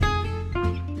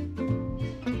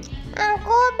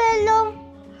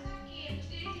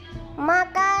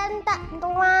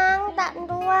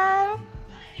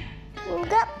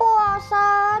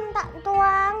bosan,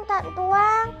 tak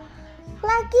tuang.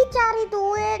 Lagi cari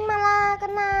duit malah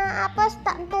kena apes,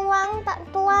 tak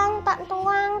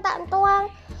tuang.